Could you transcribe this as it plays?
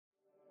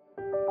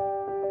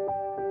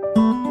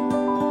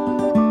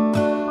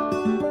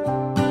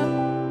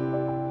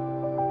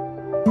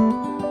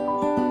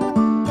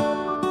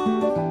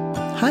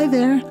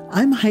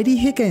I'm Heidi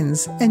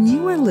Higgins, and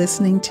you are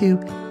listening to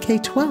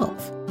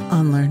K-12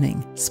 on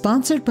Learning,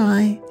 sponsored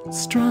by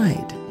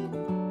Stride.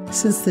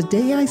 Since the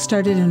day I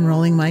started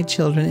enrolling my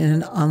children in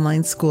an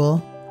online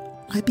school,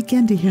 I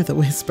began to hear the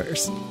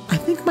whispers. I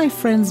think my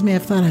friends may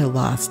have thought I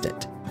lost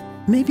it.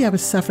 Maybe I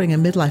was suffering a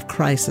midlife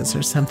crisis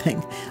or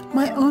something.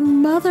 My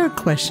own mother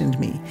questioned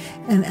me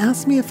and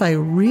asked me if I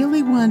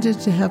really wanted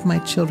to have my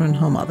children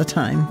home all the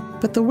time.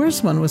 But the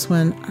worst one was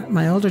when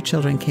my older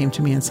children came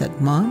to me and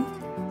said, "Mom,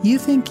 you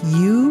think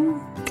you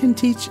can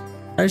teach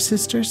our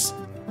sisters?"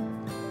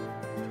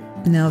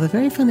 Now, the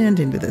very fun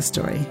ending to this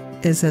story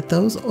is that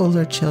those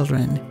older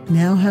children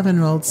now have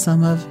enrolled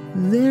some of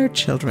their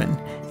children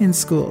in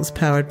schools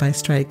powered by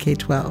Stride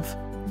K-12.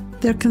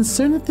 Their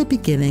concern at the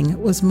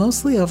beginning was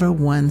mostly over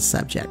one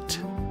subject: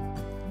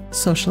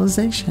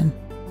 socialization.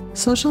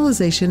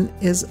 Socialization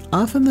is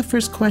often the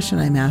first question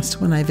I'm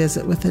asked when I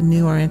visit with a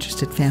new or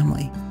interested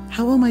family.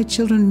 How will my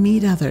children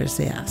meet others,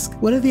 they ask.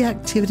 What are the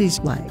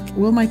activities like?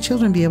 Will my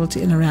children be able to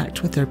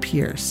interact with their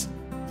peers?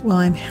 Well,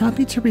 I'm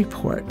happy to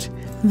report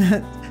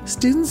that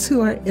students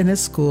who are in a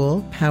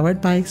school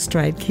powered by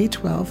Stride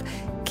K-12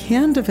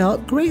 can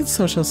develop great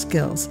social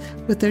skills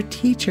with their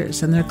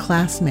teachers and their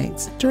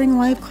classmates during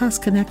Live Class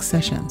Connect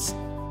sessions.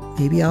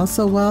 Maybe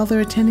also while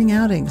they're attending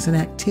outings and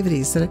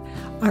activities that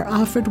are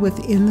offered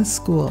within the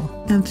school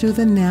and through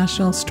the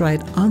National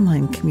Stride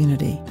online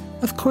community.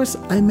 Of course,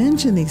 I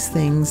mention these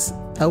things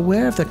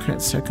aware of the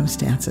current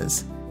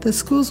circumstances. The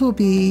schools will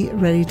be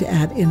ready to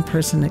add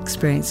in-person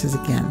experiences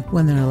again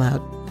when they're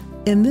allowed.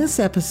 In this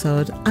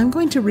episode, I'm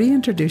going to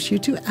reintroduce you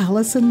to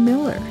Allison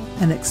Miller,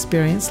 an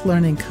experienced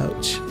learning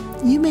coach.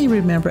 You may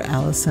remember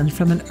Allison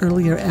from an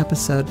earlier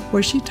episode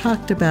where she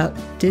talked about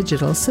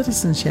digital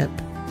citizenship.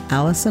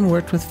 Allison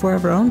worked with 4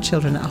 of her own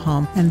children at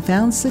home and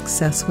found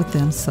success with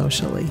them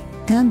socially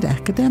and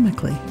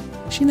academically.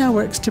 She now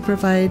works to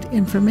provide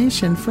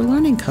information for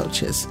learning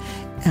coaches,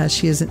 as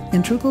she is an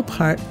integral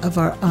part of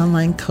our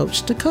online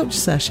coach-to-coach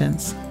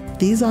sessions.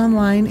 These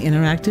online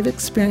interactive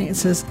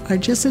experiences are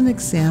just an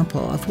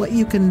example of what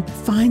you can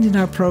find in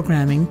our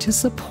programming to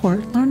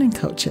support learning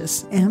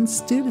coaches and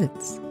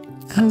students,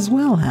 as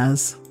well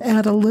as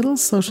add a little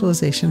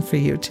socialization for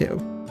you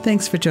too.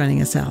 Thanks for joining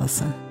us,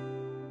 Allison.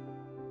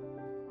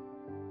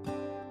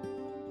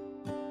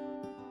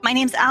 My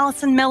name's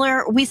Allison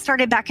Miller. We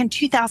started back in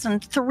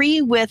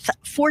 2003 with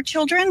 4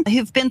 children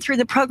who've been through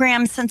the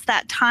program since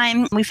that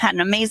time. We've had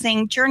an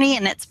amazing journey,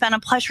 and it's been a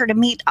pleasure to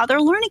meet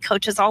other learning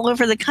coaches all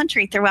over the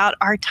country throughout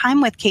our time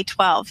with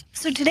K-12.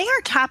 So today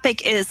our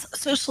topic is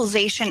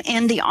socialization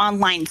in the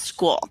online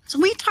school. So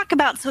we talk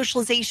about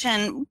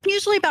socialization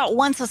usually about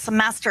once a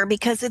semester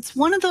because it's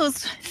one of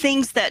those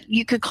things that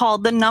you could call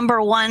the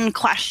number one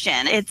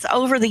question. It's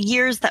over the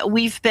years that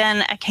we've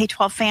been a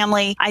K-12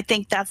 family. I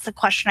think that's the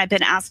question I've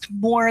been asked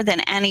more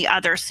than any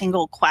other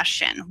single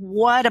question.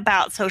 What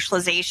about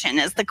socialization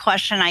is the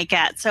question I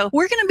get. So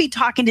we're going to be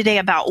talking today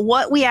about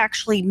what we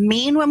actually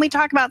mean when we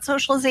talk about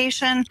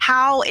socialization,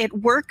 how it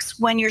works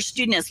when your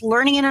student is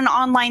learning in an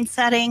online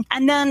setting.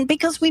 And then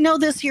because we know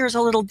this year is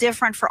a little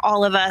different for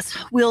all of us,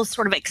 we'll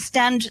sort of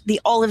extend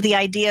all of the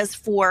ideas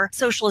for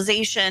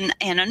socialization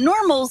in a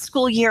normal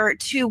school year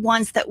to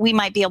ones that we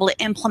might be able to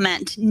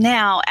implement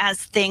now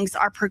as things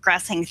are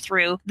progressing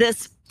through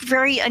this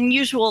very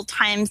unusual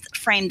time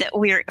frame that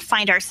we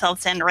find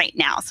ourselves in right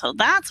now. So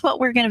that's what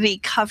we're going to be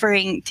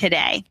covering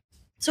today.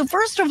 So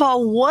first of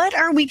all, what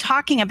are we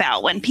talking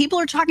about? When people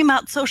are talking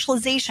about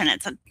socialization,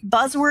 it's a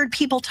buzzword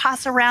people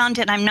toss around,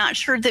 and I'm not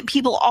sure that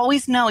people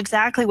always know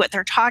exactly what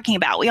they're talking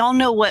about. We all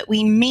know what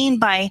we mean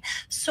by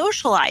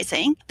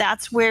socializing.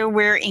 That's where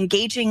we're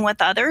engaging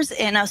with others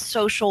in a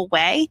social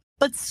way.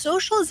 But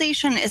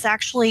socialization is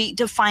actually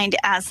defined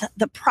as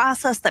the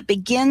process that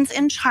begins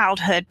in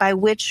childhood by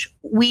which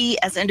we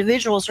as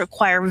individuals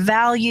acquire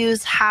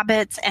values,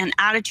 habits, and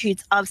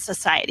attitudes of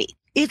society.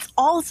 It's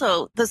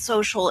also the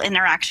social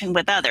interaction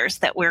with others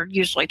that we're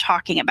usually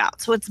talking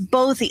about. So it's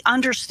both the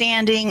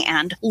understanding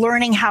and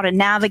learning how to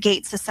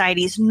navigate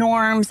society's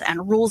norms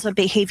and rules of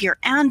behavior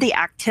and the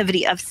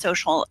activity of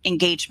social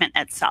engagement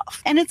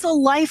itself. And it's a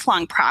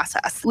lifelong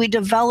process. We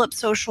develop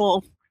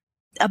social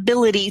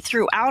ability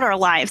throughout our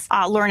lives,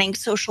 learning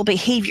social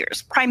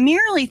behaviors,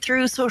 primarily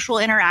through social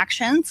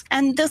interactions.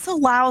 And this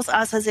allows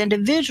us as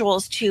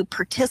individuals to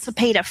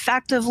participate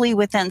effectively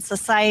within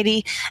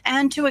society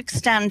and to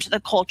extend the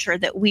culture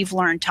that we've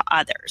learned to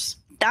others.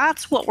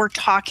 That's what we're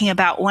talking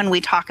about when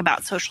we talk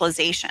about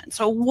socialization.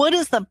 So what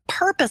is the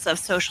purpose of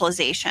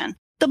socialization?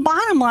 The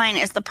bottom line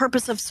is the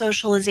purpose of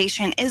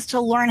socialization is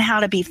to learn how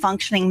to be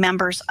functioning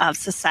members of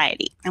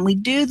society. And we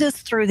do this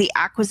through the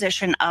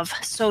acquisition of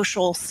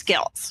social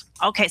skills.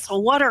 Okay, so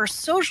what are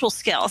social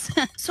skills?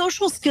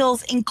 Social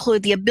skills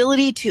include the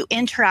ability to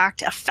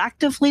interact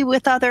effectively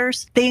with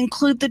others. They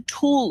include the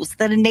tools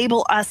that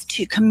enable us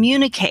to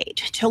communicate,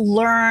 to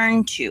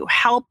learn, to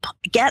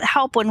get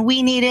help when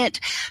we need it,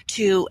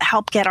 to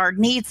help get our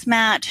needs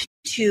met,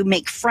 to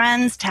make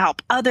friends, to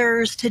help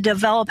others, to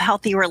develop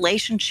healthy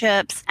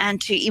relationships,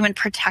 and to even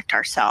protect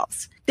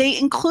ourselves. They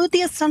include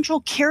the essential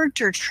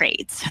character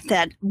traits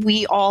that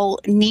we all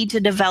need to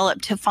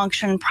develop to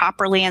function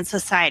properly in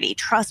society: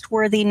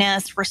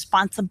 trustworthiness,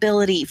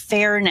 responsibility,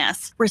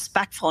 fairness,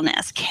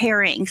 respectfulness,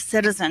 caring,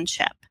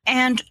 citizenship.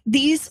 And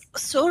these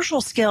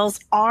social skills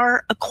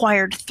are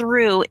acquired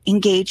through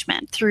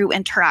engagement, through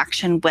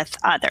interaction with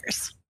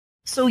others.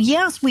 So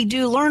yes, we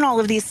do learn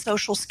all of these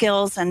social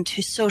skills and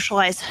to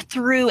socialize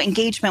through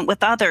engagement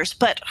with others,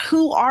 but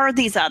who are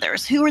these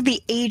others? Who are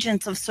the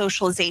agents of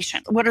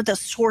socialization? What are the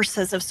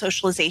sources of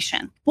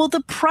socialization? Well,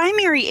 the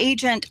primary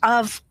agent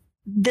of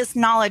this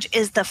knowledge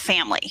is the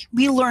family.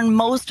 We learn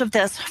most of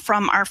this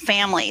from our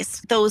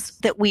families, those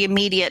that we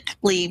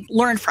immediately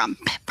learn from,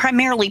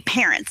 primarily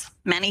parents.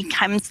 Many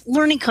times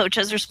learning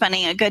coaches are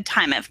spending a good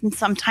time, and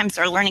sometimes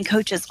our learning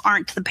coaches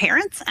aren't the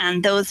parents,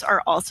 and those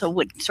are also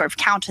would sort of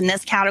count in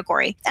this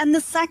category. And the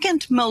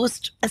second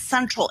most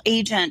essential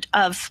agent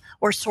of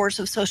or source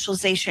of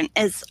socialization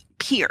is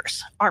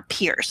peers, our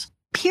peers.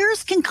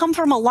 Peers can come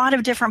from a lot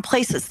of different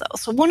places, though.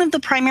 So one of the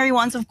primary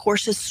ones, of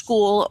course, is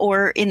school,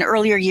 or in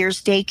earlier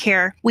years,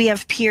 daycare. We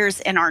have peers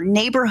in our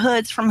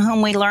neighborhoods from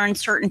whom we learn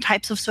certain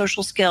types of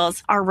social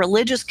skills, our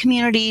religious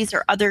communities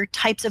or other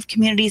types of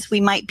communities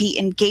we might be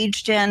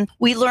engaged in.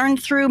 We learn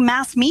through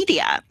mass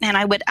media. And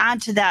I would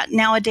add to that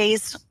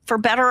nowadays, for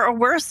better or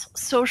worse,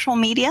 social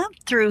media,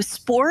 through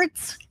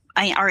sports,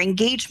 our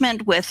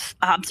engagement with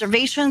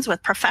observations,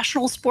 with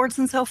professional sports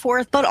and so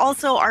forth, but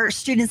also our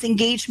students'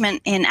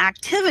 engagement in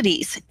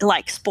activities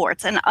like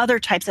sports and other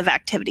types of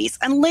activities.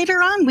 And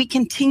later on, we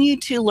continue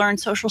to learn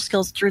social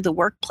skills through the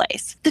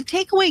workplace. The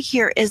takeaway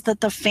here is that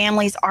the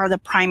families are the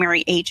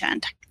primary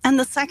agent. And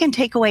the second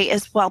takeaway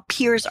is, while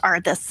peers are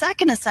the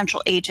second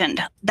essential agent,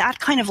 that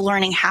kind of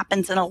learning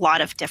happens in a lot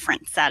of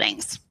different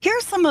settings. Here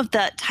are some of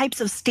the types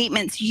of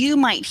statements you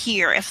might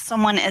hear if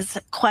someone is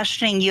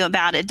questioning you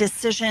about a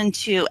decision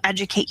to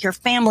educate your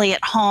family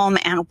at home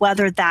and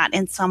whether that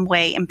in some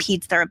way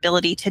impedes their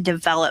ability to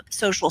develop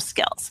social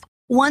skills.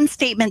 One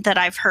statement that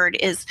I've heard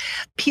is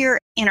peer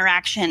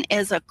interaction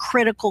is a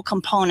critical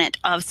component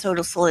of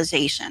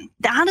socialization.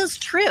 That is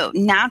true.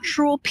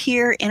 Natural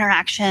peer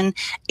interaction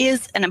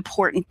is an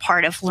important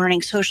part of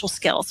learning social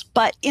skills,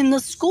 but in the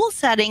school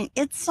setting,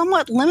 it's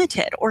somewhat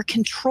limited or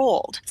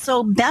controlled.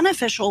 So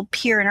beneficial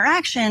peer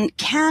interaction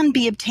can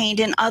be obtained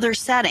in other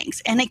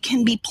settings, and it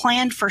can be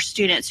planned for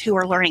students who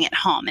are learning at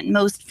home. And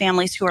most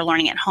families who are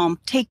learning at home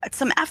take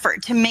some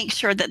effort to make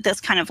sure that this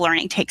kind of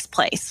learning takes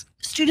place.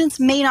 Students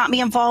may not be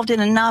involved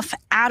in enough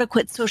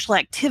adequate social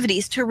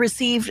activities to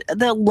receive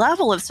the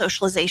level of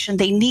socialization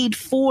they need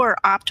for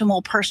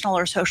optimal personal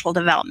or social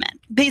development.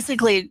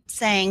 Basically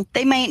saying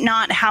they may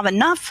not have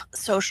enough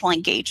social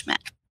engagement.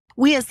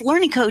 We as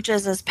learning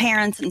coaches, as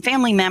parents and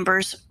family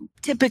members,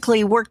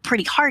 typically work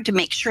pretty hard to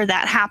make sure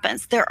that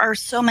happens. There are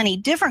so many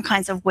different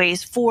kinds of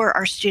ways for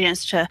our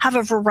students to have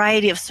a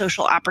variety of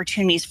social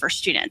opportunities for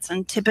students,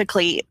 and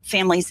typically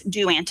families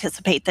do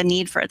anticipate the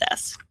need for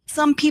this.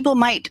 Some people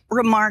might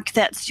remark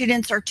that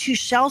students are too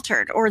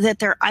sheltered or that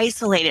they're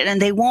isolated and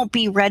they won't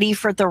be ready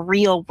for the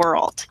real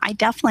world. I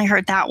definitely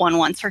heard that one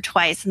once or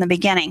twice in the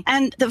beginning.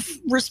 And the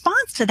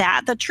response to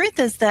that, the truth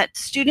is that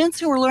students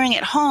who are learning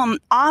at home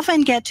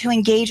often get to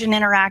engage and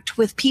interact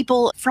with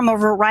people from a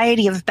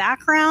variety of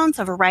backgrounds,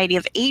 a variety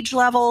of age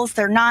levels.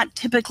 They're not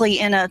typically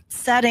in a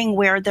setting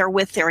where they're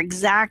with their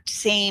exact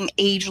same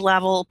age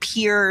level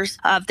peers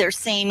of their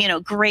same,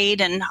 grade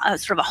and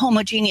sort of a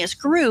homogeneous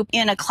group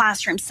in a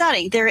classroom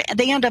setting.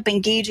 They end up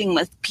engaging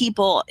with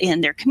people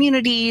in their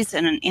communities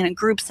and in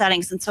group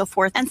settings and so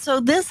forth. And so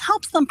this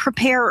helps them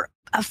prepare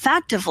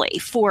effectively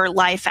for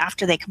life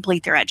after they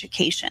complete their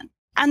education.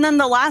 And then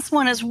the last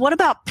one is, what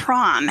about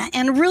prom?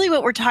 And really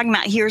what we're talking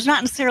about here is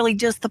not necessarily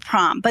just the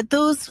prom, but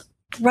those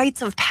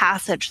rites of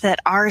passage that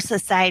our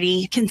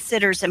society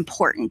considers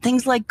important.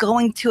 Things like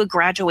going to a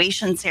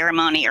graduation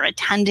ceremony or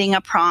attending a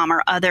prom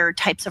or other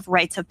types of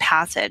rites of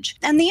passage.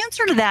 And the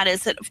answer to that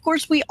is that, of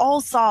course, we all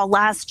saw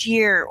last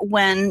year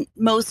when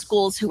most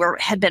schools who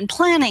had been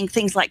planning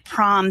things like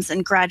proms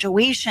and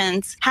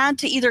graduations had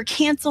to either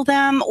cancel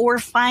them or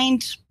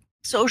find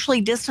socially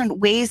distant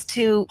ways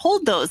to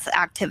hold those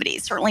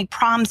activities. Certainly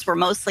proms were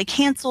mostly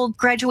canceled.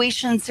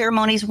 Graduation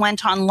ceremonies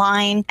went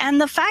online.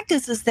 And the fact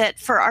is that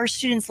for our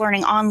students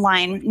learning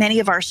online, many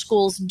of our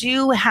schools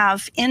do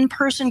have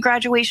in-person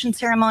graduation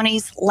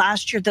ceremonies.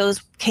 Last year,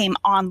 those came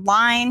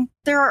online.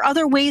 There are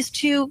other ways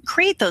to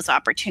create those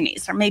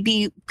opportunities. There may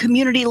be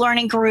community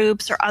learning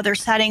groups or other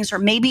settings, or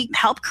maybe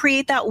help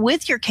create that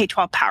with your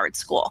K-12 powered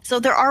school. So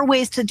there are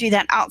ways to do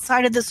that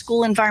outside of the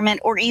school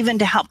environment, or even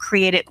to help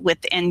create it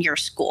within your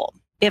school.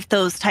 if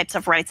those types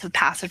of rites of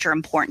passage are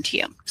important to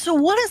you. So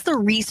what does the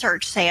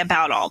research say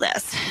about all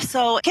this?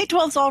 So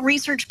K-12 is all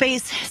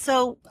research-based.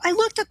 So I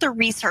looked at the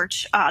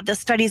research, the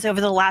studies over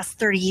the last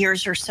 30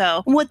 years or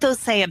so, and what those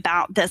say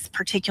about this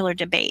particular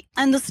debate.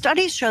 And the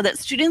studies show that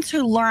students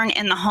who learn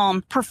in the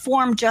home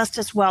perform just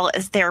as well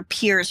as their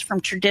peers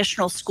from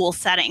traditional school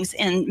settings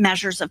in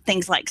measures of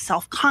things like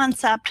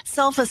self-concept,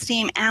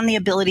 self-esteem, and the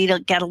ability to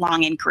get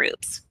along in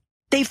groups.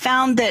 They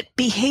found that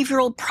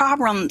behavioral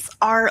problems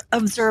are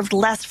observed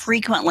less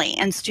frequently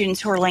in students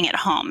who are learning at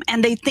home.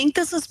 And they think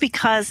this is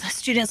because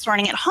students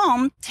learning at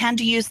home tend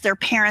to use their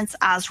parents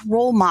as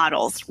role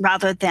models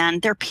rather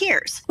than their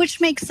peers, which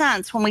makes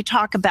sense when we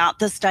talk about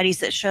the studies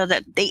that show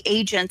that the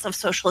agents of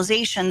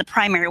socialization, the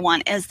primary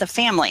one is the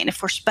family. And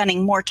if we're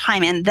spending more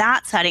time in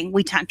that setting,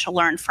 we tend to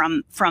learn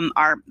from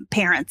our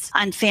parents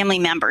and family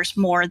members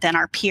more than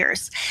our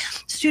peers.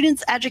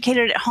 Students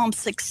educated at home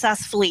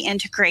successfully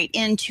integrate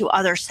into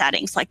other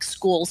settings like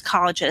schools,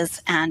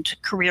 colleges, and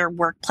career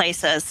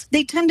workplaces.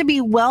 They tend to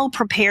be well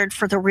prepared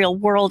for the real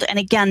world. And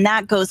again,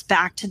 that goes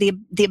back to the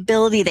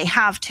ability they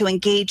have to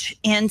engage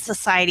in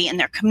society and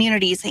their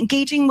communities,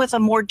 engaging with a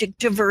more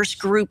diverse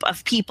group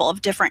of people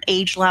of different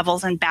age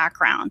levels and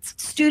backgrounds.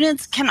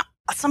 Students can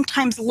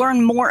sometimes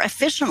learn more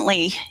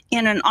efficiently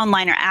in an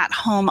online or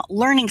at-home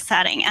learning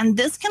setting, and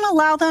this can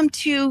allow them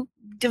to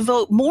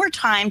devote more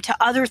time to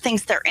other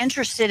things they're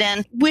interested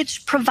in,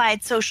 which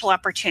provide social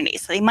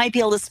opportunities. So they might be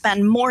able to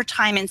spend more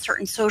time in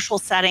certain social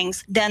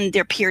settings than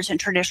their peers in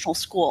traditional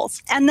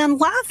schools. And then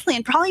lastly,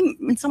 and probably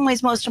in some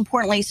ways most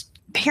importantly,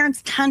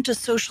 parents tend to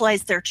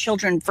socialize their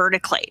children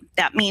vertically.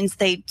 That means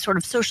they sort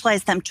of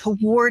socialize them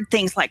toward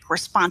things like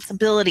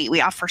responsibility. We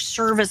offer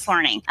service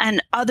learning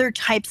and other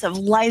types of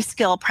life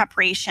skill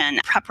preparation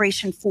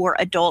for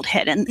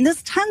adulthood. And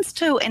this tends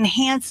to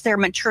enhance their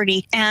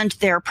maturity and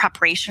their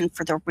preparation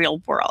for the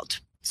real world.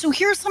 So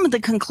here's some of the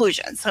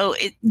conclusions. So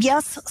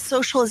yes,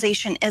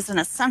 socialization is an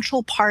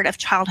essential part of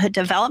childhood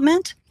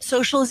development.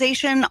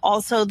 Socialization,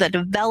 also the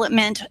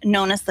development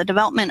known as the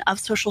development of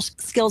social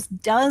skills,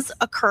 does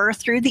occur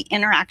through the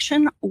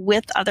interaction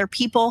with other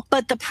people,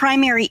 but the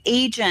primary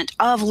agent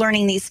of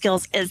learning these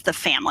skills is the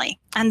family.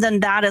 And then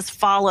that is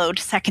followed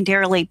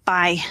secondarily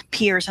by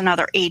peers and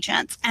other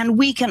agents. And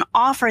we can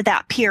offer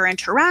that peer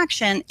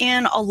interaction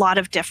in a lot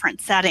of different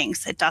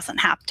settings. It doesn't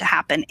have to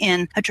happen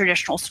in a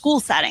traditional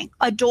school setting.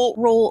 Adult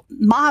role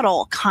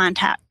model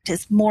contact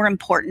is more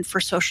important for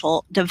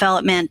social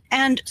development.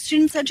 And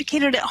students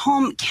educated at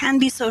home can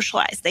be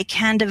socialized. They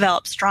can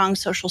develop strong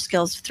social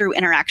skills through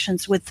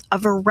interactions with a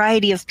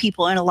variety of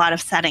people in a lot of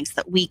settings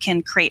that we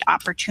can create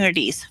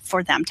opportunities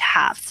for them to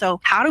have. So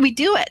how do we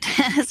do it?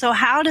 So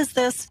how does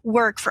this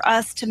work for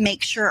us to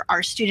make sure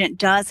our student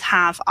does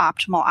have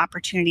optimal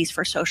opportunities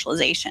for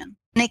socialization?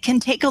 And it can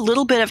take a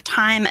little bit of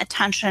time,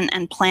 attention,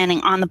 and planning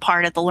on the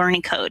part of the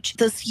learning coach.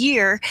 This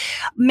year,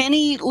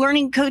 many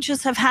learning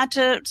coaches have had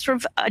to sort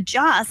of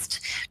adjust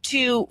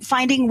to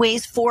finding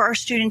ways for our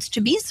students to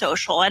be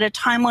social at a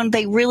time when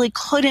they really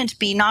couldn't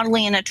be, not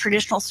only in a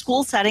traditional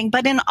school setting,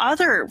 but in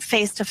other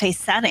face-to-face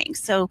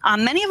settings. So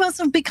many of us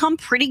have become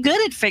pretty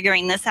good at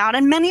figuring this out,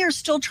 and many are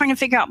still trying to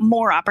figure out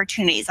more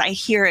opportunities. I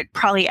hear it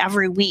probably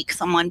every week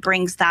someone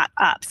brings that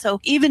up. So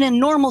even in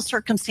normal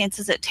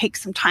circumstances, it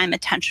takes some time,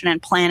 attention, and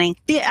planning.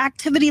 The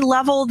activity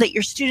level that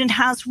your student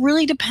has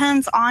really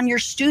depends on your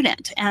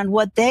student and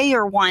what they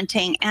are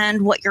wanting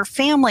and what your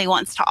family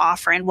wants to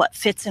offer and what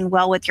fits in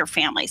well with your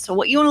family. So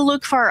what you want to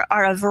look for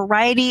are a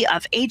variety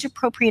of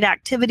age-appropriate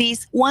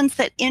activities, ones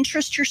that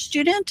interest your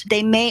student.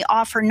 They may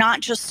offer not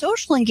just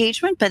social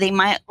engagement, but they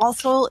might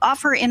also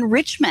offer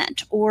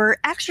enrichment or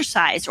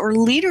exercise or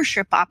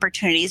leadership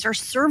opportunities or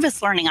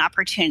service learning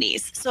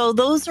opportunities. So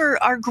those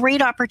are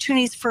great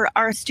opportunities for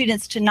our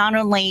students to not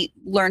only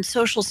learn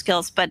social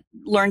skills, but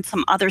learn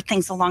some other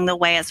things along the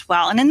way as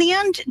well. And in the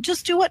end,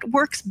 just do what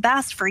works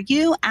best for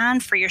you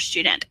and for your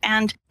student.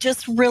 And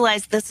just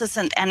realize this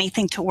isn't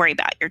anything to worry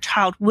about. Your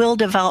child will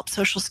develop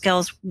social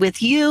skills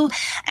with you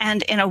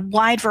and in a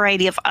wide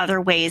variety of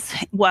other ways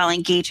while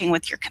engaging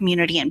with your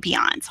community and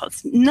beyond. So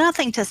it's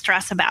nothing to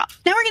stress about.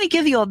 Now we're going to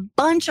give you a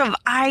bunch of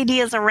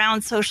ideas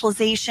around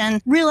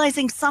socialization,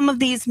 realizing some of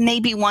these may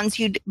be ones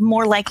you'd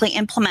more likely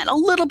implement a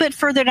little bit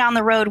further down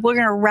the road. We're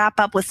going to wrap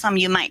up with some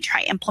you might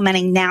try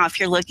implementing now if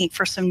you're looking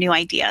for some new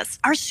ideas.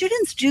 Our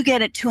students do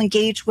get it to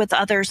engage with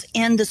others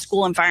in the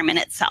school environment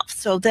itself.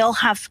 So they'll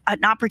have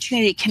an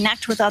opportunity to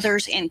connect with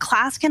others in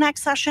Class Connect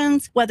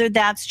sessions, whether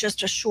that's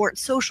just a short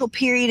social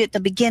period at the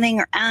beginning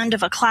or end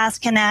of a Class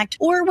Connect,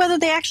 or whether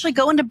they actually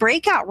go into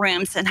breakout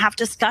rooms and have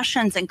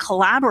discussions and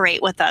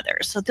collaborate with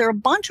others. So there are a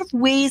bunch of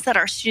ways that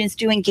our students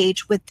do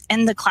engage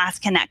within the Class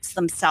Connects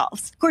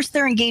themselves. Of course,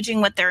 they're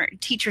engaging with their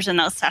teachers in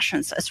those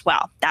sessions as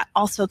well. That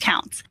also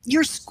counts.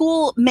 Your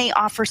school may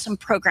offer some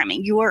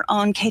programming. Your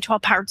own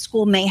K-12 powered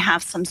school may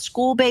have some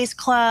school-based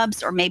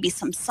clubs or maybe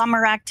some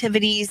summer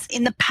activities.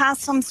 In the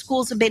past, some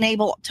schools have been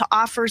able to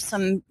offer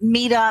some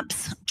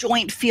meetups,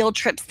 joint field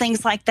trips,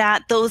 things like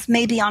that. Those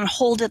may be on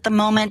hold at the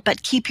moment,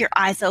 but keep your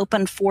eyes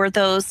open for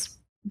those.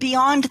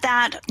 Beyond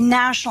that,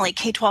 nationally,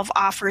 K-12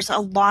 offers a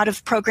lot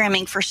of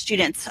programming for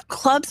students,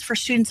 clubs for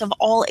students of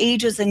all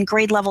ages and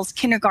grade levels,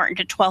 kindergarten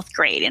to 12th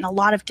grade, in a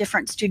lot of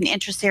different student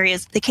interest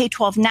areas. The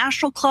K-12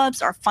 national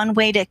clubs are a fun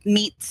way to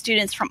meet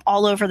students from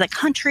all over the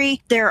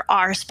country. There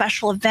are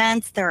special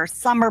events, there are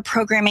summer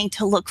programming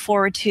to look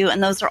forward to,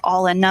 and those are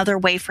all another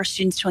way for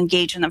students to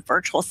engage in a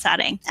virtual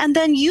setting. And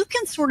then you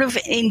can sort of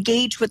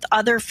engage with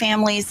other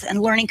families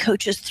and learning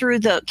coaches through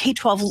the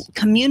K-12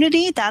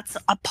 community. That's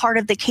a part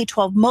of the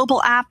K-12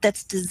 mobile app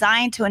that's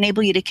designed to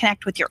enable you to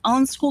connect with your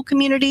own school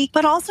community,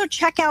 but also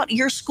check out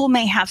your school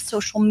may have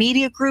social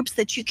media groups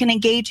that you can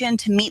engage in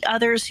to meet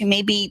others who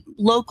may be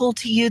local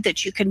to you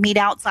that you could meet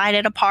outside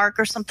at a park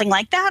or something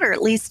like that, or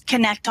at least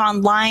connect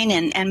online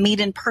and meet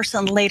in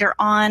person later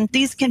on.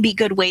 These can be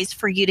good ways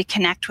for you to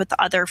connect with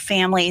other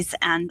families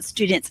and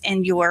students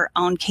in your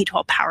own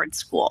K-12 powered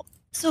school.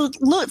 So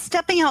look,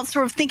 stepping out,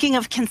 sort of thinking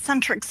of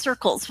concentric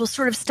circles, we'll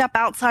sort of step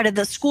outside of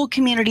the school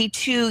community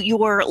to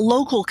your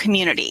local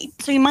community.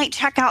 So you might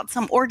check out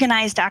some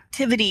organized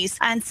activities,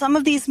 and some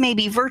of these may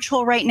be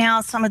virtual right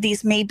now. Some of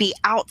these may be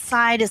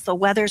outside as the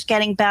weather's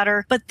getting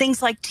better, but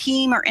things like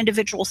team or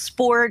individual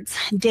sports,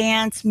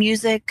 dance,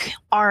 music,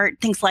 art,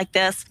 things like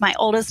this. My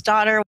oldest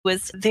daughter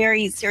was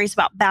very serious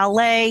about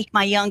ballet.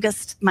 My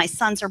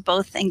sons are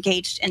both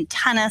engaged in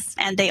tennis,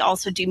 and they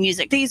also do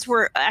music. These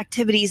were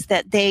activities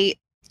that they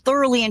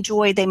thoroughly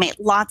enjoyed. They met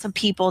lots of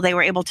people. They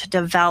were able to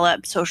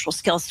develop social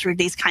skills through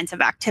these kinds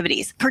of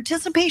activities.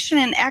 Participation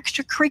in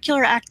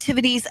extracurricular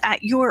activities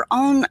at your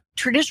own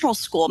traditional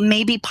school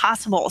may be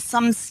possible.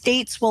 Some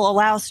states will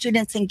allow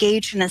students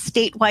engaged in a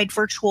statewide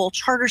virtual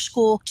charter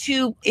school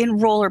to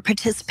enroll or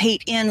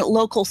participate in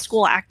local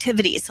school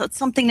activities. So it's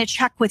something to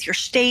check with your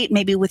state,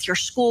 maybe with your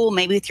school,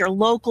 maybe with your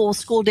local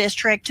school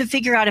district to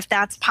figure out if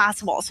that's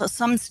possible. So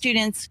some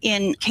students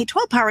in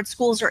K-12 powered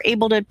schools are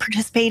able to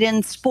participate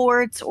in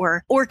sports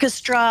or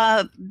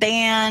orchestra,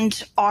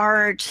 band,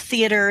 art,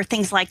 theater,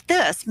 things like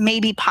this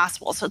may be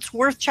possible. So it's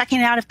worth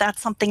checking out if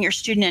that's something your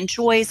student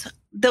enjoys.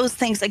 Those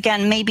things,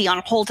 again, may be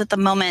on hold at the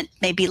moment,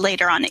 maybe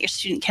later on that your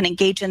student can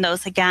engage in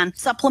those again.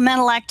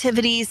 Supplemental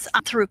activities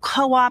through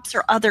co-ops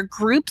or other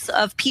groups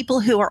of people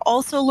who are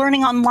also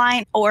learning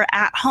online or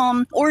at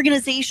home.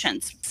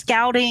 Organizations,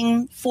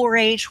 Scouting,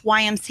 4-H,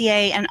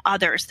 YMCA, and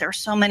others. There are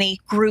so many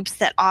groups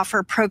that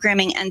offer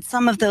programming, and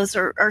some of those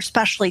are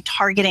especially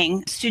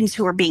targeting students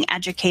who are being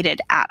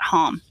educated at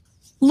home.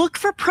 Look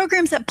for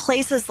programs at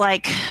places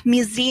like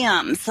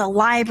museums, a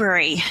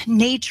library,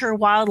 nature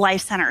wildlife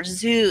centers,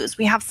 zoos.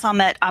 We have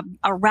some at a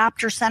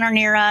raptor center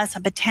near us, a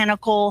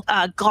botanical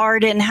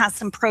garden has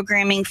some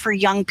programming for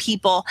young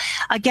people.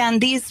 Again,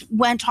 these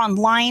went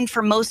online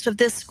for most of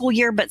this school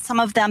year, but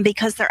some of them,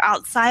 because they're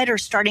outside, are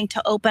starting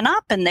to open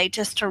up, and they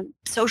just are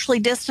socially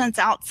distance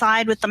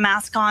outside with the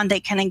mask on. They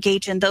can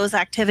engage in those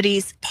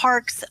activities.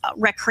 Parks,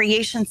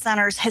 recreation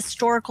centers,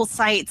 historical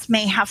sites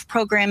may have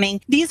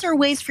programming. These are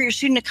ways for your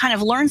student to kind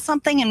of learn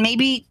something and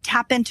maybe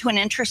tap into an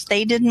interest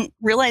they didn't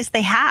realize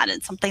they had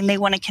and something they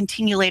want to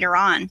continue later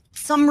on.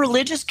 Some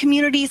religious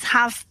communities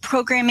have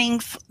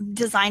programming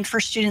designed for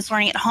students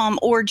learning at home,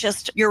 or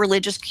just your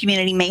religious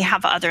community may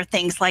have other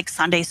things like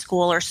Sunday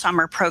school or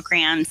summer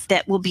programs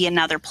that will be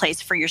another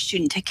place for your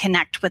student to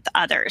connect with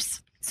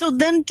others. So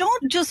then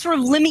don't just sort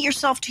of limit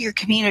yourself to your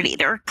community.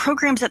 There are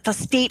programs at the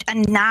state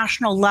and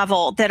national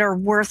level that are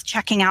worth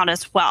checking out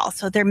as well.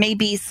 So there may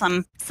be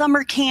some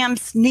summer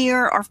camps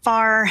near or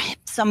far.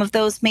 Some of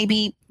those may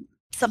be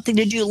something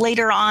to do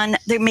later on.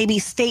 There may be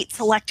state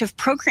selective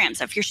programs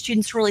if your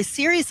student's really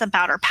serious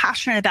about or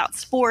passionate about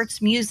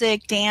sports,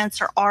 music, dance,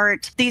 or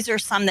art. These are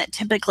some that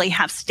typically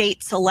have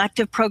state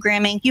selective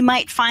programming. You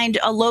might find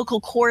a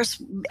local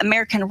course.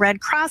 American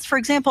Red Cross, for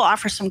example,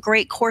 offers some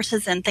great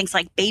courses in things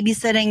like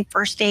babysitting,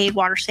 first aid,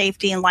 water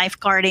safety, and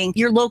lifeguarding.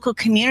 Your local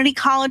community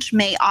college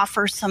may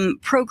offer some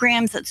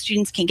programs that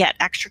students can get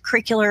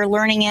extracurricular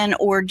learning in,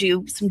 or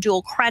do some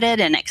dual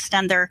credit and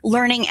extend their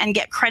learning and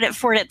get credit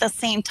for it at the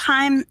same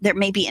time. There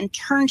may be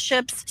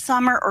internships,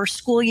 summer or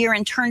school year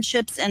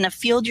internships in a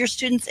field your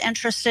student's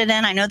interested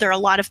in. I know there are a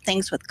lot of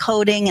things with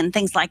coding and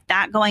things like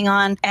that going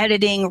on,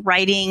 editing,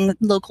 writing,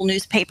 local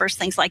newspapers,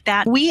 things like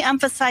that. We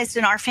emphasized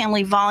in our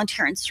family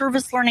volunteer and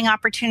service learning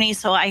opportunities.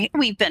 So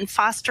we've been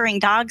fostering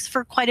dogs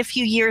for quite a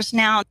few years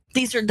now.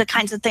 These are the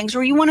kinds of things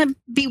where you want to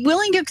be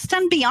willing to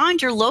extend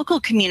beyond your local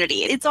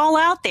community. It's all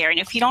out there. And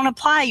if you don't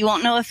apply, you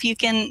won't know if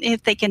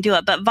they can do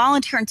it. But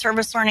volunteer and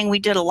service learning, we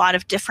did a lot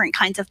of different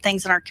kinds of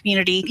things in our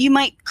community. You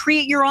might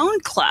create your own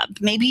club.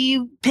 Maybe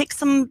you pick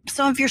some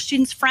of your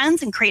students'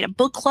 friends and create a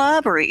book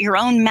club, or your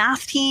own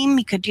math team.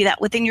 You could do that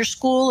within your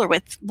school or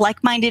with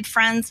like-minded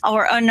friends,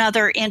 or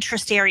another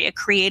interest area,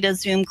 create a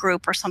Zoom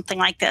group or something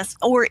like this,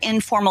 or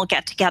informal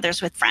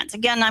get-togethers with friends.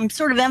 Again, I'm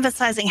sort of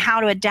emphasizing how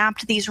to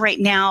adapt these right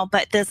now,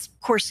 but this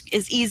course,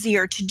 is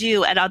easier to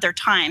do at other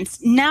times.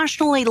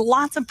 Nationally,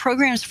 lots of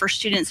programs for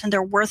students, and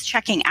they're worth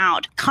checking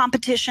out.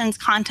 Competitions,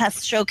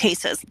 contests,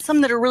 showcases.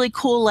 Some that are really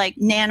cool, like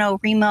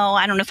NaNoWriMo.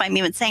 I don't know if I'm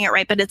even saying it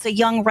right, but it's a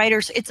young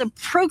writers. It's a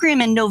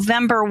program in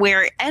November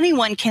where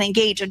anyone can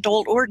engage,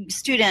 adult or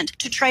student,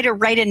 to try to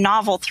write a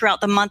novel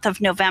throughout the month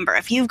of November.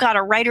 If you've got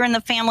a writer in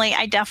the family,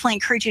 I definitely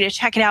encourage you to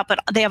check it out, but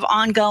they have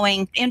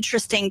ongoing,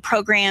 interesting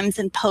programs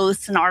and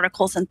posts and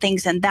articles and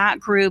things in that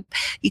group.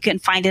 You can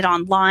find it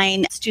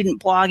online.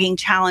 Student Blogging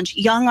Challenge.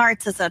 Young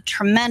Arts is a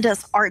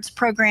tremendous arts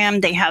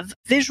program. They have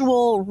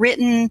visual,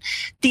 written,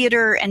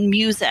 theater, and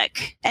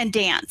music and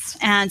dance.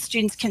 And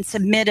students can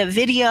submit a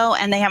video,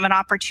 and they have an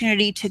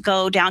opportunity to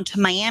go down to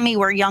Miami,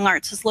 where Young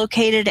Arts is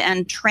located,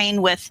 and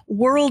train with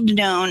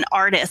world-known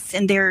artists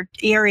in their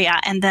area.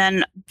 And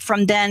then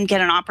from then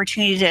get an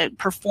opportunity to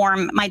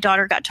perform. My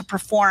daughter got to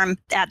perform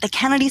at the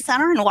Kennedy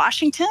Center in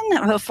Washington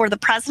for the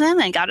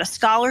president and got a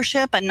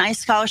scholarship, a nice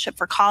scholarship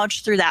for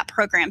college through that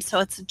program. So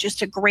it's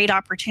just a great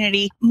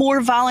opportunity.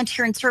 More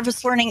volunteer and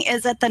service learning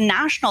is at the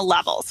national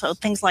level. So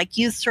things like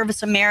Youth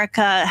Service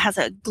America has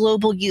a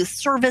Global Youth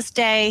Service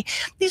Day.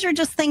 These are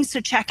just things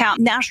to check out.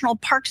 National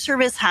Park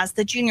Service has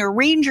the Junior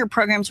Ranger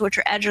programs, which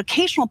are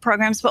educational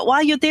programs. But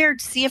while you're there,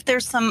 see if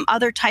there's some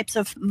other types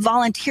of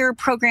volunteer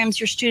programs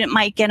your student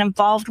might get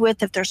involved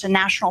with. If there's a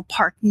national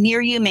park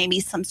near you, maybe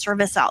some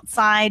service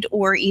outside,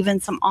 or even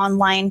some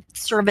online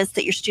service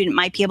that your student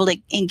might be able to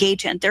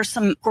engage in. There's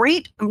some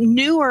great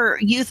newer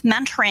youth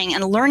mentoring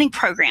and learning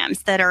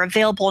programs that are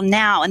available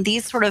now. And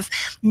these sort of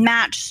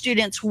match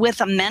students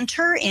with a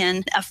mentor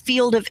in a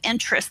field of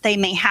interest they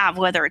may have,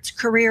 whether it's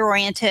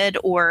career-oriented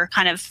or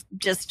kind of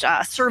just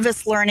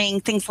service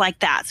learning, things like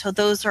that. So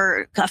those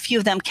are a few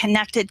of them.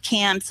 Connected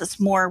Camps is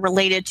more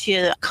related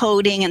to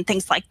coding and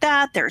things like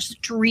that. There's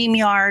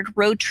DreamYard,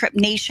 Road Trip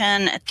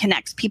Nation. It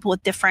connects people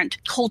with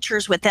different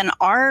cultures within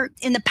art.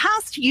 In the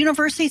past,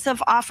 universities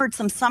have offered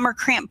some summer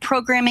camp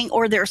programming,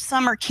 or their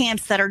summer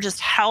camps that are just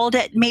held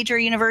at major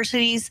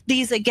universities.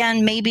 These,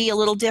 again, may be a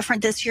little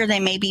different this year. They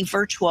may be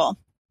virtual.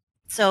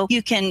 So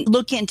you can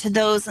look into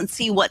those and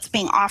see what's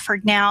being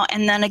offered now.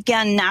 And then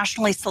again,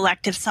 nationally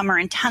selective summer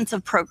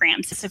intensive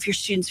programs. So if your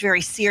student's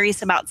very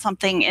serious about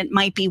something, it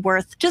might be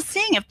worth just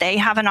seeing if they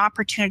have an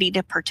opportunity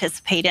to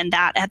participate in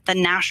that at the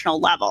national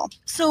level.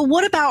 So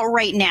what about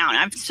right now? And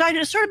I've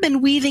sort of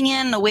been weaving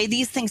in the way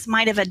these things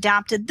might have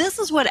adapted. This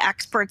is what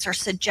experts are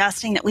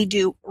suggesting that we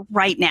do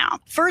right now.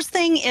 First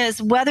thing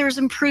is, weather's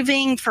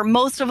improving for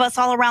most of us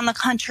all around the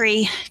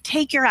country.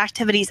 Take your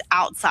activities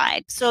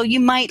outside. So you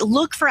might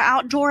look for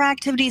outdoor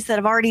activities that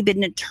have already been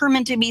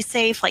determined to be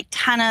safe, like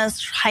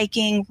tennis,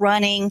 hiking,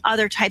 running,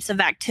 other types of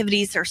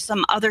activities. There's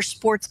some other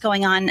sports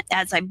going on.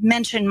 As I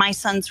mentioned, my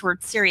sons were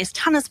serious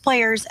tennis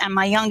players, and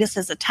my youngest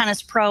is a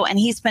tennis pro, and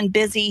he's been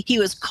busy. He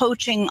was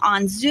coaching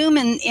on Zoom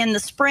in the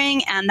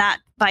spring, and that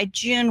by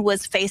June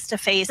was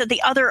face-to-face at the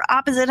other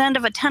opposite end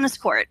of a tennis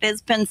court.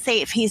 It's been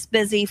safe. He's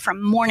busy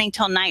from morning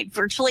till night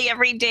virtually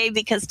every day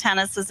because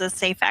tennis is a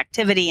safe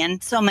activity.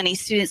 And so many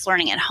students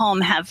learning at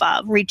home have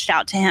reached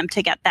out to him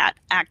to get that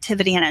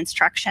activity and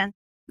instruction.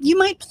 You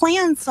might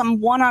plan some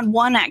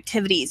one-on-one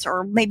activities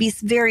or maybe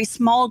very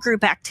small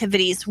group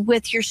activities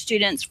with your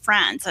students'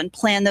 friends and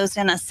plan those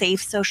in a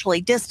safe, socially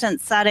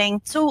distanced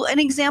setting. So an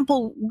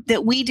example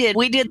that we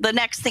did the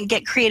next thing,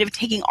 get creative,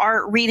 taking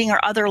art, reading, or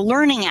other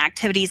learning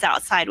activities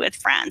outside with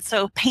friends.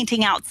 So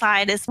painting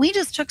outside is, we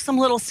just took some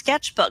little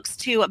sketchbooks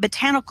to a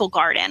botanical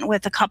garden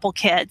with a couple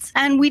kids.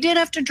 And we did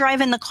have to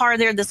drive in the car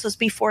there. This was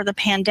before the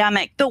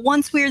pandemic. But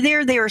once we were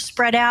there, they were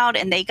spread out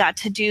and they got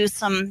to do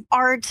some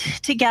art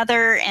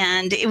together,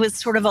 and it was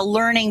sort of a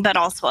learning but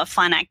also a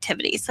fun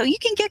activity. So you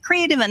can get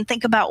creative and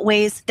think about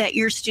ways that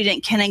your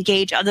student can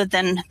engage other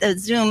than the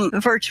Zoom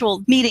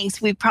virtual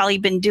meetings we've probably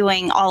been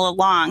doing all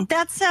along.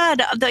 That said,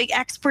 the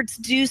experts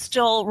do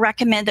still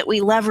recommend that we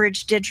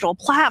leverage digital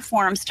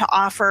platforms to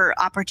offer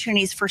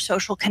opportunities for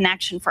social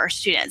connection for our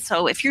students.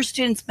 So if your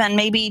student's been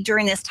maybe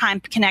during this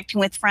time connecting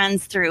with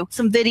friends through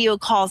some video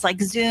calls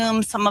like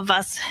Zoom, some of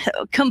us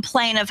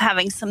complain of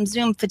having some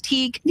Zoom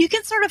fatigue, you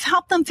can sort of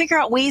help them figure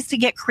out ways to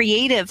get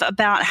creative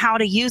about how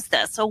to use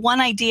this. So one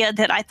idea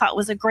that I thought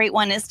was a great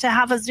one is to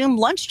have a Zoom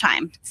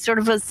lunchtime. Sort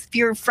of as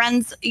your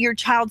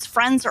child's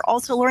friends are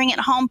also learning at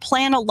home,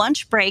 plan a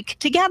lunch break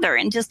together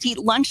and just eat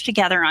lunch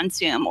together on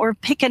Zoom, or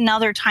pick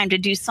another time to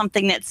do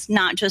something that's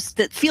not just,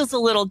 that feels a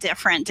little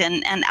different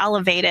and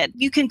elevated.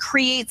 You can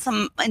create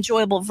some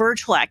enjoyable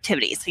virtual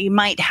activities. So you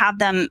might have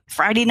them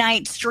Friday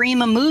night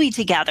stream a movie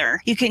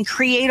together. You can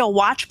create a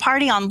watch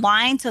party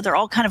online so they're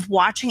all kind of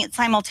watching it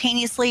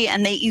simultaneously,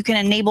 and you can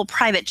enable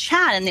private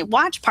chat in the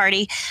watch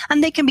party,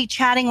 and they can be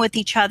chatting with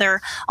each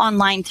other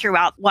online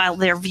throughout while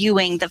they're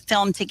viewing the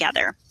film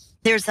together.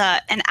 There's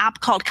an app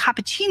called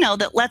Cappuccino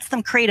that lets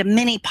them create a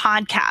mini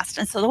podcast.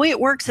 And so the way it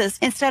works is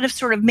instead of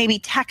sort of maybe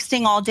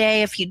texting all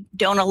day, if you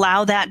don't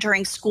allow that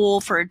during school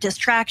for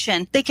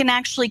distraction, they can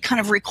actually kind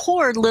of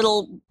record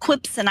little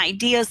quips and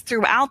ideas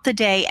throughout the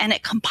day, and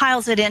it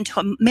compiles it into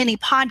a mini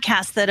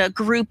podcast that a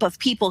group of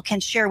people can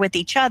share with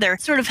each other,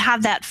 sort of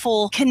have that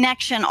full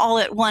connection all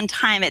at one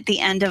time at the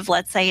end of,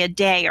 let's say, a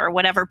day or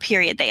whatever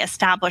period they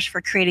establish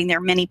for creating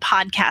their mini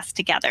podcast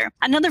together.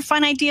 Another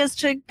fun idea is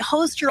to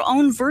host your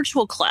own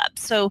virtual club.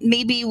 So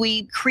maybe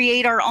we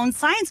create our own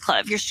science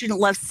club. If your student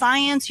loves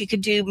science, you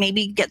could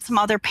maybe get some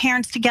other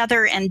parents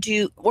together and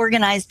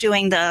organize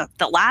doing the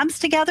labs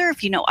together.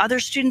 If you know other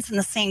students in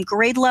the same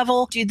grade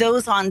level, do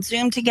those on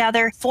Zoom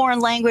together, foreign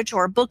language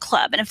or book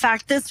club. And in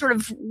fact, this sort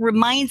of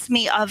reminds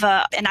me of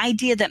an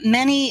idea that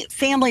many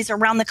families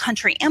around the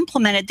country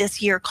implemented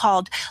this year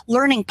called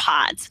learning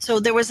pods. So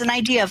there was an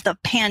idea of the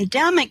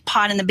pandemic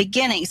pod in the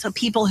beginning. So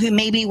people who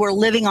maybe were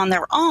living on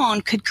their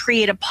own could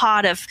create a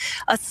pod of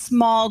a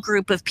small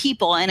group of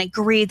people and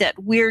agree that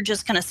we're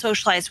just going to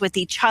socialize with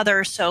each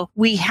other. So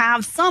we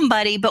have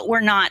somebody, but we're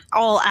not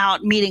all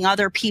out meeting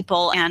other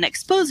people and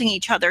exposing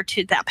each other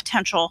to that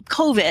potential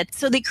COVID.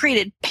 So they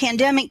created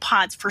pandemic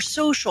pods for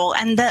social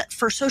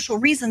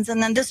reasons.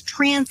 And then this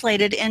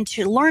translated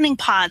into learning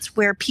pods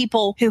where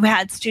people who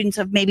had students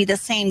of maybe the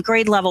same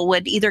grade level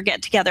would either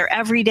get together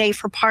every day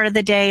for part of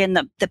the day, and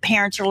the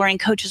parents or learning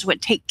coaches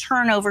would take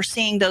turn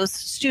overseeing those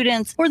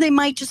students, or they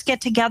might just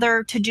get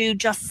together to do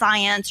just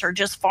science or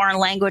just foreign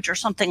language or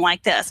something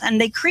like this.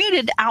 And they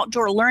created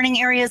outdoor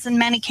learning areas in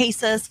many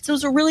cases. So it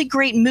was a really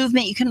great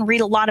movement. You can read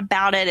a lot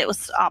about it. It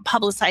was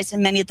publicized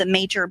in many of the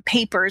major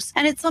papers.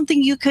 And it's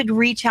something you could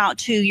reach out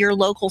to your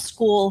local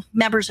school,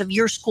 members of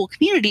your school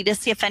community, to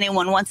see if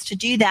anyone wants to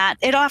do that.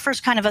 It offers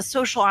kind of a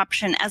social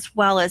option as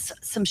well as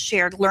some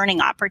shared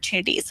learning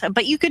opportunities.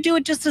 But you could do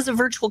it just as a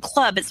virtual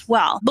club as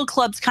well. Book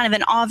club's kind of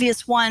an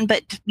obvious one,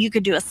 but you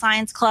could do a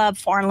science club,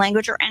 foreign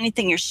language, or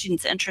anything your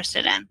student's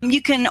interested in.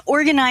 You can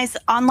organize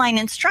online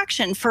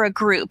instruction for a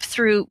group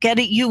through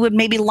you would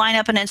maybe line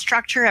up an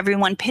instructor,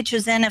 everyone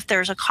pitches in if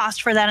there's a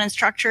cost for that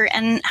instructor,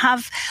 and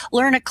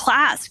learn a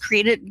class,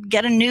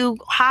 get a new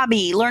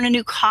hobby, learn a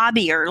new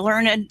hobby, or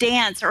learn a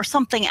dance or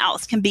something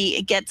else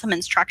get some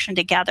instruction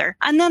together.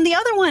 And then the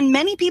other one,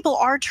 many people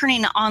are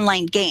turning to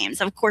online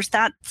games. Of course,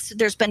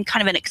 there's been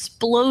kind of an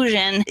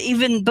explosion,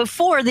 even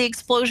before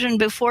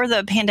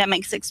the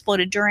pandemic's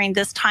exploded during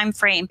this time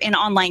frame in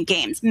online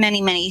games.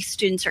 Many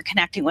students are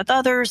connecting with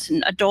others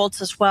and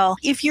adults as well.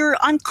 If you're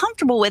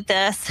uncomfortable with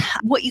this,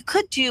 what you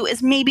could do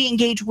is maybe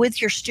engage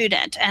with your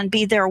student and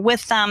be there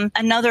with them.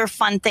 Another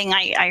fun thing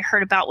I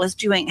heard about was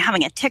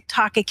having a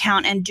TikTok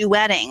account and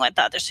duetting with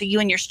others. So you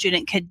and your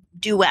student could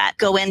duet,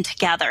 go in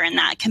together, and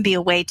that can be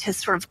a way to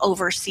sort of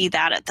oversee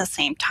that at the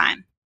same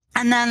time.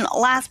 And then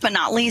last but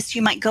not least,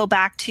 you might go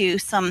back to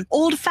some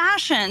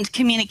old-fashioned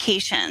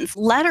communications,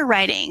 letter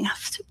writing,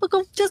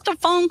 just a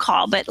phone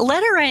call. But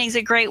letter writing is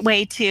a great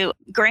way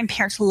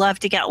grandparents love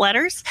to get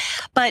letters,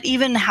 but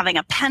even having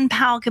a pen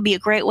pal could be a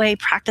great way,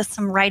 practice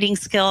some writing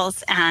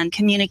skills and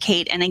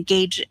communicate and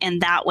engage in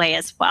that way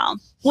as well.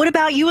 What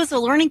about you as a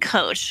learning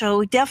coach?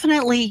 So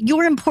definitely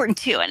you're important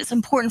too. And it's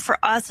important for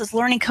us as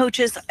learning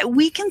coaches.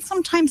 We can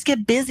sometimes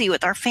get busy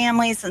with our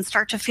families and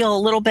start to feel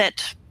a little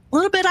bit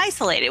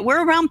isolated.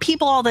 We're around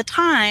people all the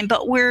time,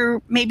 but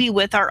we're maybe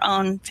with our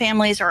own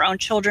families, our own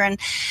children.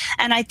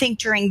 And I think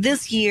during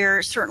this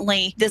year,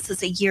 certainly this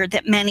is a year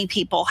that many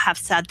people have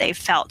said they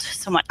felt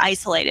somewhat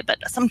isolated, but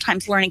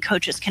sometimes learning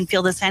coaches can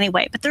feel this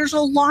anyway. But there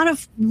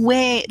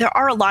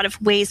are a lot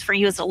of ways for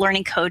you as a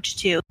learning coach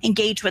to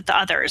engage with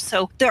others.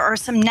 So there are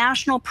some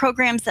national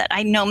programs that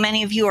I know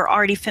many of you are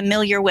already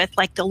familiar with,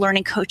 like the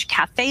Learning Coach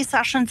Cafe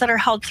sessions that are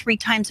held 3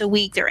 times a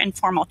week. They're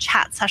informal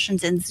chat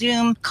sessions in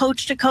Zoom,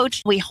 coach to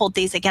coach. We hold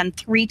these again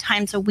 3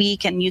 times a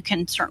week, and you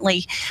can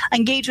certainly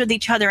engage with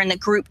each other in the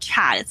group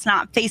chat. It's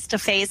not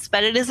face-to-face,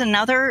 but it is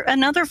another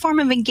form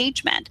of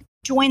engagement.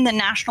 Join the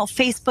national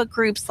Facebook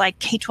groups like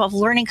K-12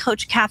 Learning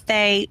Coach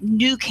Cafe,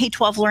 New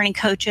K-12 Learning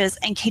Coaches,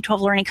 and K-12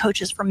 Learning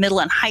Coaches for middle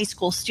and high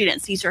school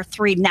students. These are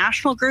 3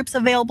 national groups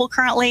available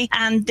currently,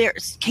 and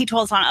there's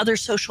K-12's on other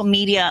social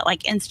media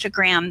like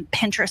Instagram,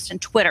 Pinterest,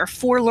 and Twitter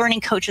for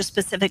learning coaches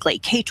specifically.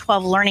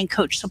 K-12 Learning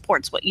Coach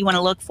supports what you want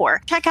to look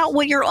for. Check out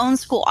what your own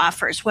school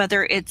offers,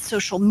 whether it's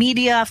social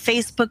media,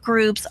 Facebook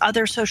groups,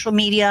 other social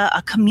media,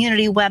 a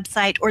community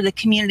website, or the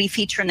community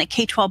feature in the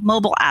K-12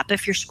 mobile app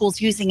if your school's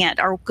using it,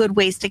 are good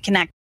ways to connect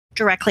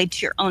directly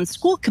to your own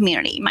school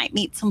community. You might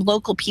meet some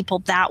local people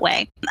that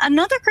way.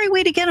 Another great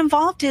way to get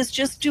involved is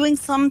just doing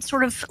some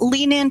sort of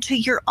lean into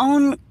your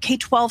own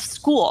K-12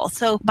 school.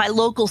 So by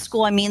local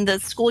school, I mean the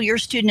school your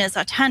student is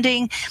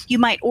attending. You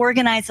might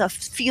organize a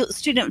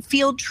student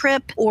field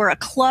trip or a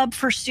club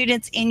for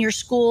students in your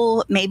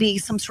school, maybe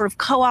some sort of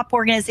co-op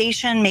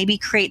organization, maybe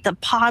create the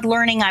pod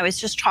learning I was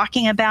just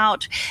talking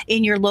about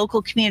in your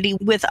local community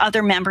with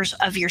other members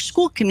of your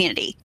school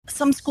community.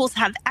 Some schools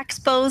have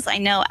expos. I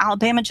know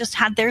Alabama just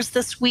had theirs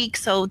this week.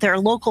 So there are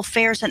local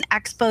fairs and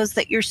expos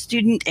that your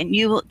student and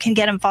you can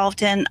get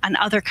involved in, and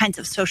other kinds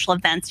of social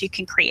events you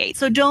can create.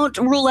 So don't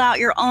rule out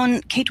your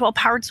own K-12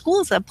 powered school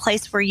as a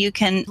place where you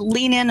can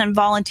lean in and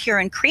volunteer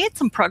and create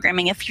some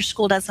programming if your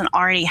school doesn't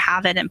already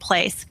have it in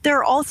place. There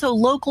are also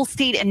local,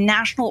 state, and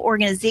national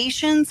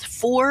organizations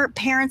for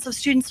parents of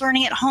students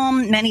learning at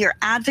home. Many are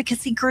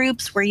advocacy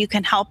groups where you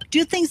can help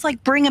do things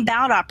like bring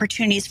about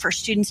opportunities for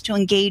students to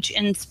engage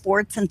in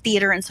sports and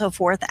theater and so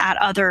forth at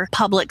other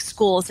public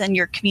schools in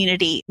your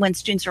community when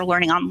students are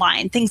learning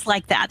online, things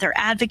like that. They're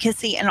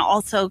advocacy and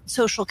also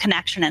social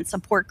connection and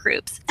support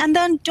groups. And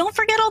then don't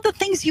forget all the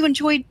things you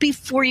enjoyed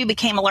before you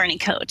became a learning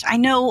coach. I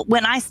know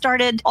when I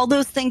started, all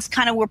those things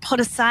kind of were put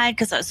aside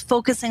because I was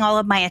focusing all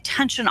of my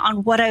attention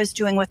on what I was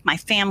doing with my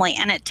family,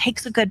 and it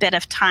takes a good bit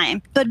of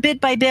time. But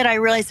bit by bit, I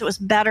realized it was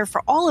better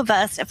for all of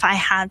us if I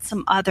had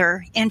some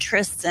other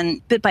interests,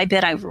 and bit by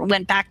bit, I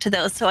went back to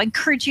those. So I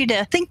encourage you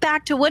to think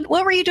back to what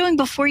were you doing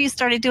before you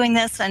started doing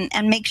this, and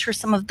make sure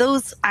some of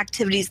those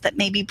activities that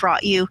maybe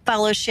brought you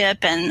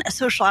fellowship and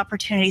social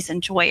opportunities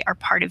and joy are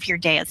part of your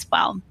day as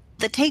well.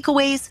 The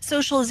takeaways: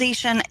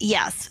 socialization,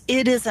 yes,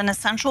 it is an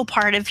essential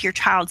part of your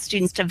child's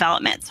student's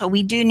development. So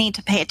we do need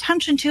to pay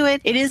attention to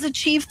it. It is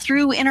achieved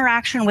through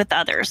interaction with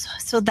others.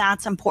 So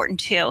that's important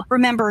too.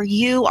 Remember,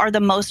 you are the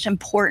most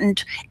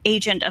important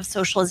agent of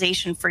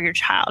socialization for your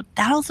child.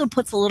 That also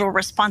puts a little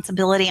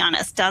responsibility on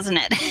us, doesn't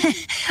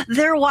it?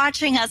 They're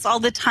watching us all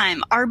the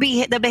time.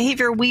 The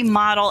behavior we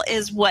model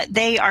is what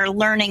they are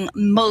learning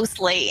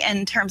mostly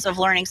in terms of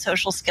learning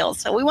social skills.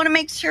 So we want to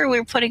make sure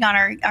we're putting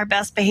on our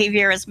best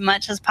behavior as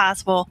much as possible.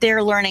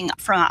 They're learning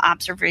from an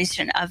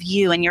observation of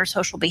you and your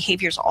social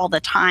behaviors all the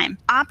time.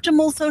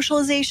 Optimal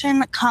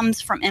socialization comes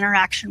from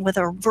interaction with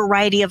a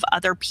variety of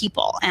other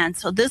people. And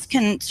so this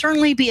can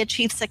certainly be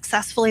achieved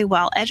successfully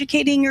while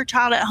educating your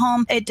child at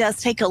home. It does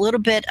take a little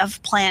bit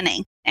of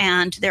planning.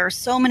 And there are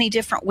so many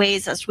different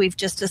ways, as we've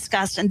just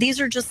discussed. And these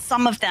are just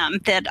some of them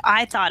that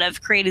I thought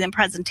of creating the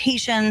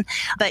presentation,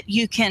 but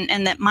you can,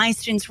 and that my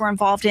students were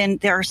involved in.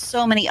 There are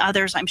so many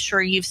others. I'm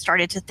sure you've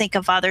started to think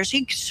of others.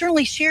 You can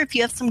certainly share if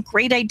you have some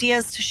great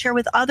ideas to share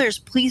with others.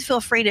 Please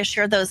feel free to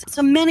share those.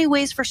 So many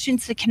ways for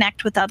students to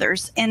connect with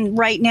others. And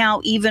right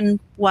now,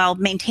 even while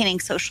maintaining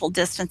social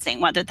distancing,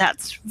 whether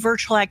that's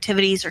virtual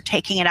activities or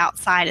taking it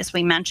outside, as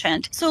we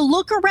mentioned. So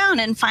look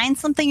around and find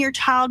something your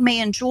child may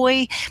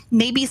enjoy,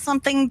 maybe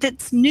something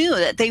that's new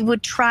that they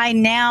would try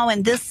now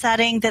in this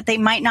setting that they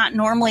might not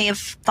normally have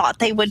thought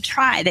they would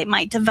try. They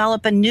might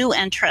develop a new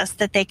interest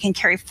that they can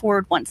carry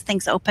forward once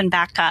things open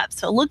back up.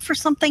 So look for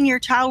something your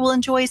child will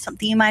enjoy,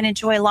 something you might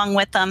enjoy along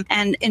with them,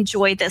 and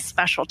enjoy this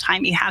special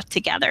time you have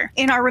together.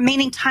 In our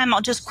remaining time,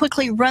 I'll just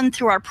quickly run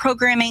through our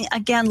programming.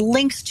 Again,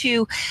 links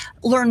to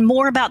learn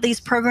more about these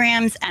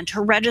programs and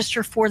to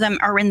register for them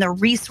are in the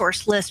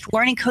resource list.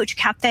 Learning Coach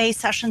Cafe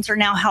sessions are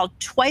now held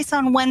twice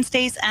on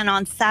Wednesdays and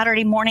on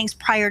Saturday mornings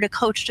prior to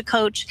Coach to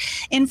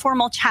Coach,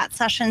 informal chat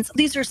sessions.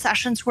 These are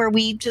sessions where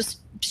we just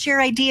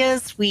share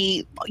ideas.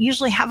 We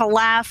usually have a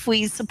laugh.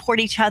 We support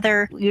each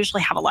other. We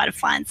usually have a lot of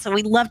fun. So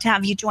we'd love to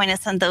have you join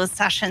us in those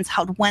sessions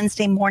held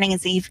Wednesday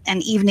mornings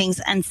and evenings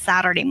and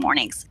Saturday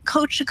mornings.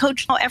 Coach to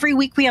Coach, every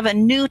week we have a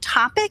new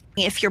topic.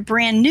 If you're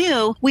brand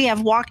new, we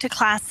have walk to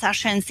class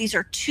sessions. These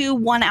are 2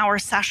 one-hour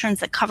sessions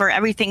that cover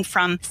everything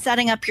from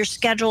setting up your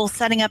schedule,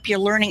 setting up your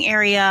learning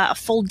area, a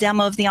full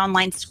demo of the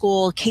online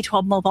school,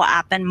 K-12 mobile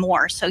app, and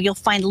more. So you'll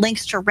find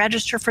links to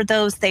register for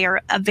those. They are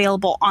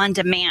available on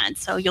demand.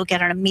 So you'll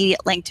get an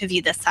immediate link to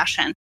view this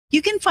session.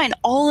 You can find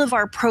all of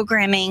our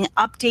programming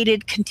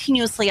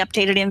continuously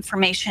updated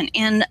information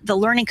in the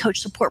Learning Coach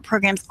Support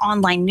Program's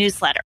online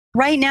newsletter.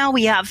 Right now,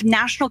 we have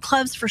national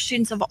clubs for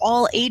students of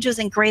all ages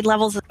and grade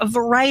levels, a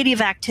variety of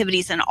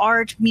activities in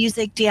art,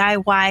 music,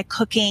 DIY,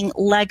 cooking,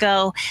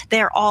 Lego.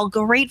 They're all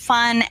great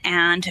fun,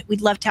 and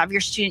we'd love to have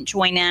your student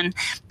join in.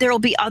 There will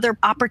be other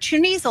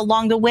opportunities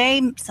along the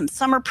way. Some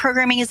summer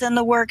programming is in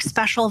the works,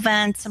 special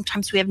events.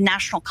 Sometimes we have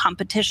national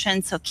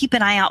competitions, so keep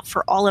an eye out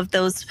for all of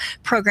those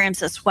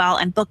programs as well,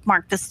 and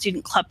bookmark the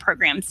student club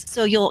programs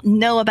so you'll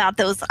know about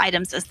those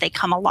items as they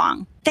come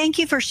along. Thank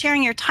you for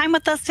sharing your time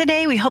with us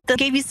today. We hope that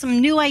gave you some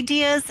new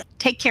ideas.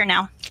 Take care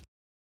now.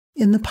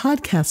 In the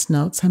podcast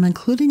notes, I'm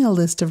including a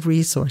list of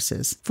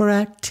resources for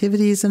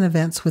activities and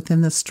events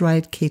within the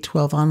Stride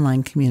K-12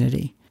 online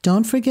community.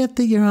 Don't forget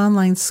that your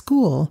online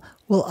school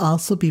will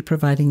also be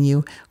providing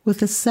you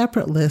with a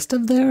separate list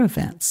of their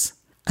events.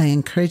 I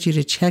encourage you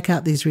to check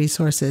out these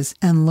resources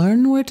and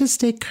learn where to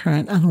stay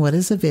current on what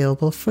is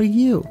available for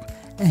you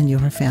and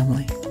your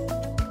family.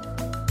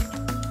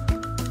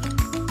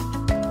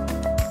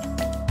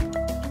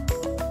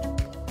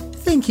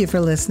 Thank you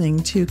for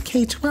listening to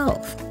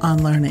K-12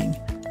 on Learning,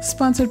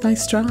 sponsored by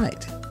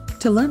Stride.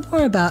 To learn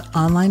more about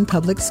online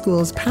public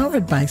schools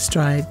powered by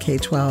Stride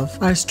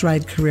K-12, our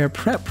Stride Career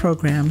Prep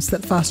programs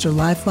that foster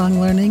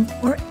lifelong learning,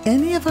 or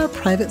any of our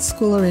private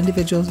school or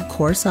individual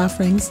course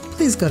offerings,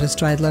 please go to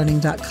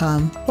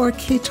stridelearning.com or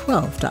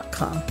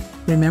k12.com.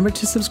 Remember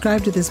to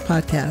subscribe to this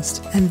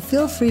podcast and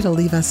feel free to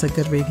leave us a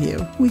good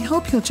review. We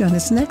hope you'll join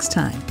us next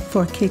time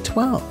for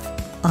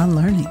K-12 on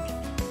Learning.